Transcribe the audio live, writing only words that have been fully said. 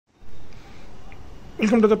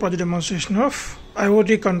Welcome to the project demonstration of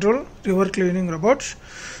IoT control river cleaning robot.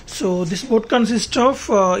 So this boat consists of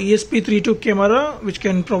ESP32 camera which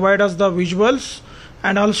can provide us the visuals,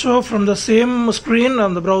 and also from the same screen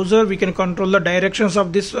on the browser we can control the directions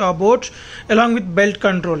of this boat along with belt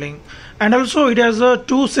controlling. And also it has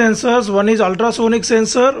two sensors. One is ultrasonic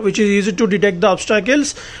sensor which is used to detect the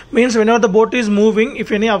obstacles, means whenever the boat is moving,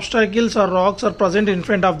 if any obstacles or rocks are present in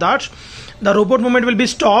front of that, the robot movement will be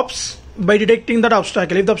stops by detecting that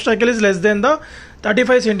obstacle. If the obstacle is less than the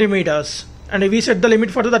 35 centimeters, and if we set the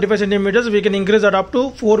limit for the 35 centimeters, we can increase that up to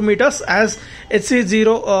 4 meters, as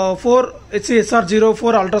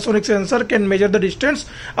HCSR04 ultrasonic sensor can measure the distance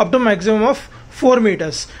up to maximum of 4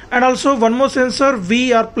 meters. And also one more sensor,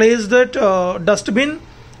 we are placed at dustbin,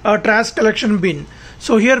 trash collection bin.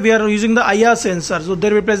 So here we are using the IR sensor. So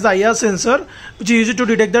there we place the IR sensor which is used to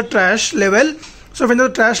detect the trash level. So when the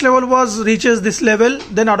trash level reaches this level,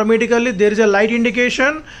 then automatically there is a light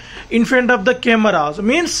indication in front of the camera. So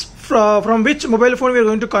means from which mobile phone we are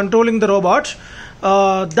going to controlling the robot.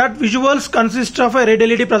 That visuals consist of a red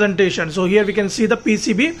LED presentation. So here we can see the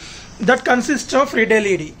PCB that consists of red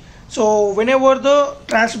LED. So whenever the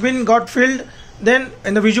trash bin got filled, then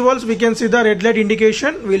in the visuals we can see the red light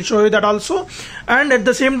indication. We'll show you that also. And at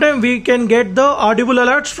the same time we can get the audible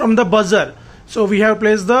alerts from the buzzer. So we have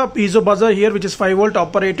placed the piezo buzzer here which is 5 volt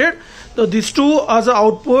operated. So these two as the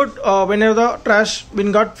output whenever the trash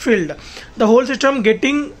bin got filled. The whole system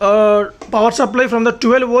getting power supply from the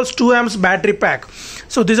 12 volts 2 amps battery pack.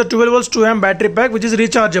 So this is a 12 volts 2 amp battery pack which is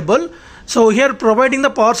rechargeable. So here providing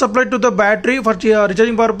the power supply to the battery for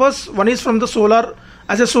recharging purpose. One is from the solar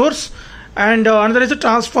as a source, and another is a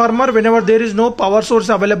transformer whenever there is no power source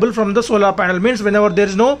available from the solar panel, means whenever there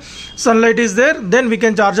is no sunlight is there, then we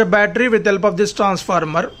can charge a battery with help of this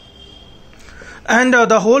transformer. And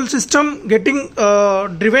the whole system getting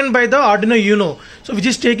driven by the Arduino Uno, so which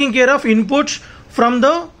is taking care of inputs from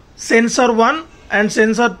the sensor 1 and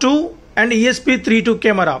sensor 2 and ESP32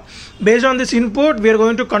 camera. Based on this input we are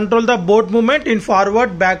going to control the boat movement in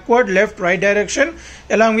forward, backward, left, right direction,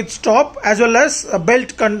 along with stop as well as a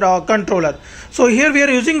belt controller. So here we are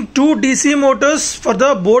using two DC motors for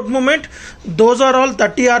the boat movement. Those are all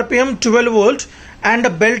 30 rpm 12 volt, and the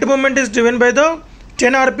belt movement is driven by the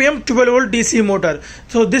 10 rpm 12 volt DC motor.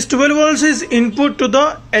 So this 12 volts is input to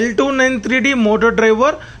the L293D motor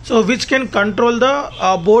driver, so which can control the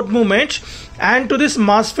boat movement, and to this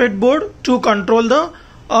MOSFET board to control the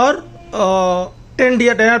 10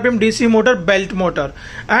 rpm DC motor belt motor.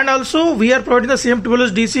 And also we are providing the same 12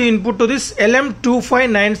 volts DC input to this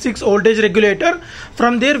LM2596 voltage regulator.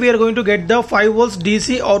 From there we are going to get the 5 volts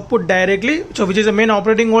DC output directly, so which is the main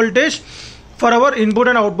operating voltage for our input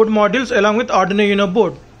and output modules along with Arduino Uno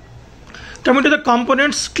board. Coming to the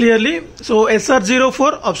components clearly, so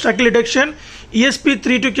SR04 obstacle detection,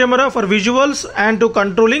 ESP32 camera for visuals and to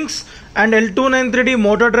controllings, and L293D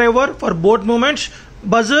motor driver for boat movements,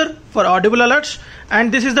 buzzer for audible alerts,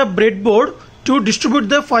 and this is the breadboard to distribute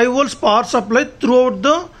the 5 volts power supply throughout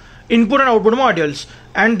the input and output modules.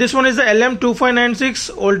 And this one is the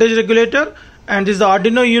LM2596 voltage regulator, and this is the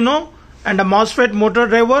Arduino Uno, and a MOSFET motor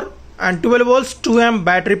driver, and 12 volts 2 amp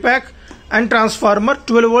battery pack, and transformer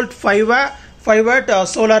 12 volt 5 watt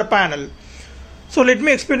solar panel. So let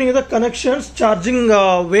me explain you the connections charging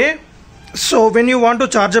way. So when you want to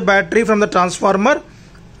charge a battery from the transformer,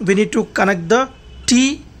 we need to connect the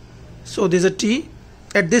T. So this is a T.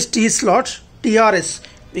 At this T slot, TRS,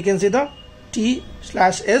 we can see the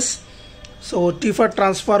T/S. So T for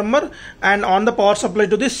transformer, and on the power supply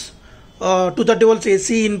to this 230 volts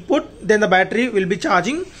AC input, then the battery will be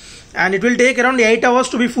charging, and it will take around 8 hours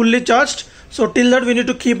to be fully charged. So till that we need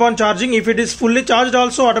to keep on charging. If it is fully charged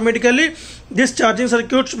also, automatically this charging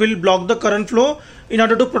circuits will block the current flow in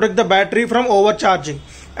order to protect the battery from overcharging.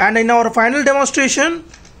 And in our final demonstration,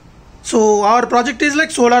 so our project is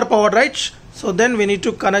like solar powered, right? So then we need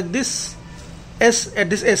to connect this S at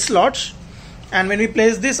this S slot, and when we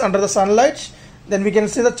place this under the sunlight, then we can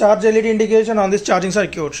see the charge LED indication on this charging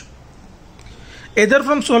circuit. Either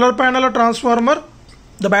from solar panel or transformer,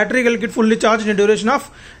 the battery will get fully charged in a duration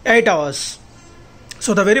of 8 hours.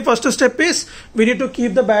 So the very first step is we need to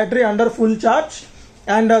keep the battery under full charge,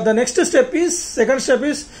 and the next step is, second step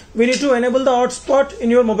is, we need to enable the hotspot in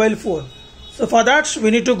your mobile phone. So for that we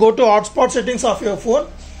need to go to hotspot settings of your phone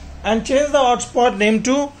and change the hotspot name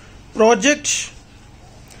to project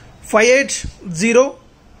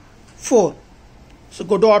 5804. So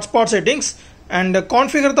go to hotspot settings and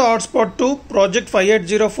configure the hotspot to project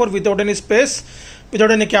 5804 without any space, without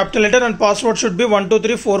any capital letter, and password should be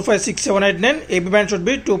 123456789. AB band should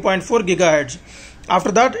be 2.4 GHz.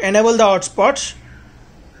 After that, enable the hotspot.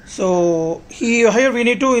 So here we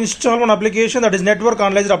need to install one application, that is network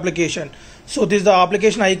analyzer application. So this is the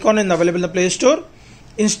application icon available in the Play Store.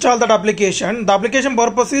 Install that application. The application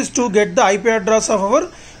purpose is to get the IP address of our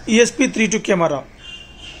ESP32 camera.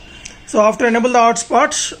 So after enable the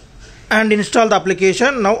hotspot and install the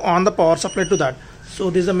application, now on the power supply to that. So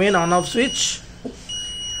this is the main on off switch.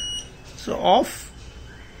 So off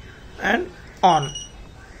and on.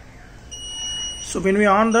 So when we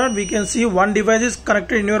on that, we can see one device is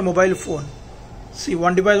connected in your mobile phone. See,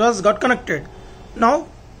 one device got connected. Now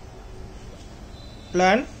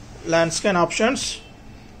LAN scan options.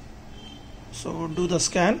 So do the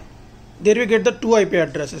scan. There we get the two IP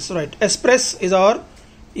addresses, right? Express is our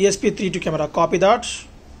ESP32 camera. Copy that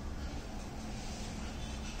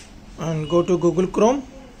and go to Google Chrome.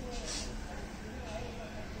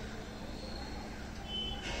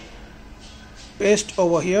 Paste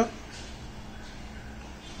over here.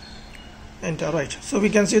 Enter, right? So we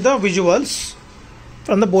can see the visuals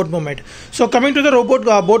from the board movement. So coming to the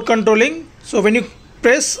robot board controlling. So when you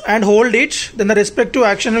press and hold it, then the respective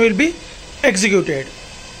action will be executed.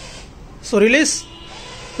 So release,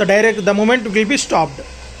 the movement will be stopped.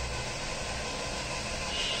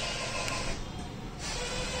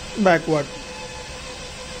 Backward.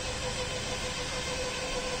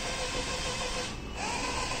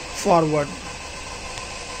 Forward.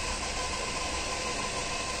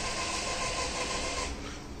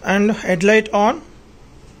 And headlight on,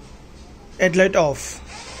 headlight off.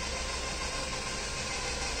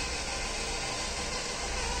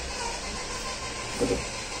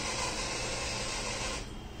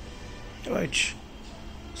 Right.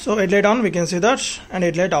 So headlight on, we can see that, and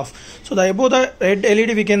headlight off. So above the red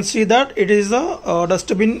LED, we can see that it is the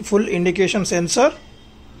dustbin full indication sensor.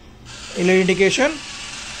 LED indication.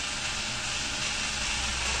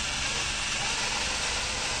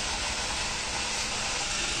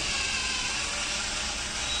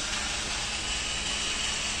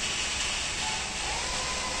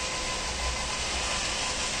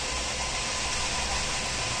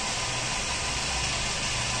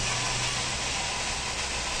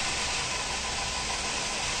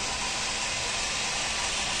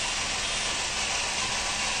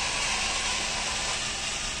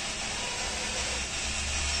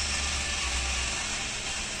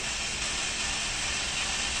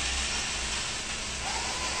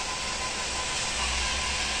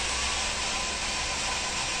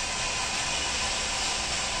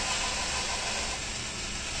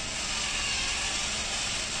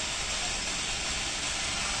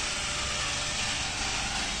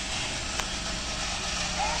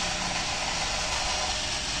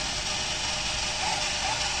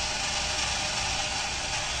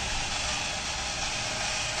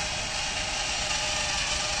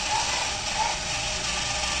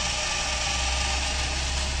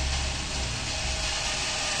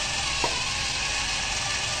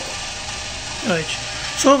 Right.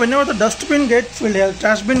 So whenever the dustbin get filled,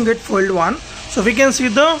 trash bin get filled one, so we can see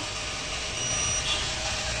the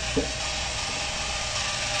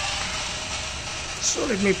so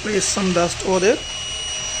let me place some dust over there.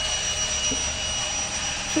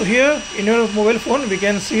 So here in your mobile phone we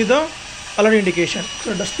can see the alert indication.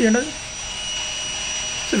 So dustbin,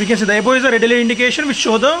 so we can see the above is a red LED indication which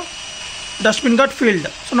show the dustbin got filled.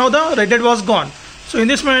 So now the red LED was gone. So in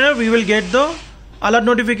this manner we will get the alert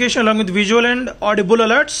notification along with visual and audible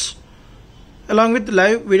alerts along with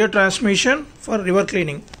live video transmission for river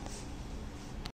cleaning.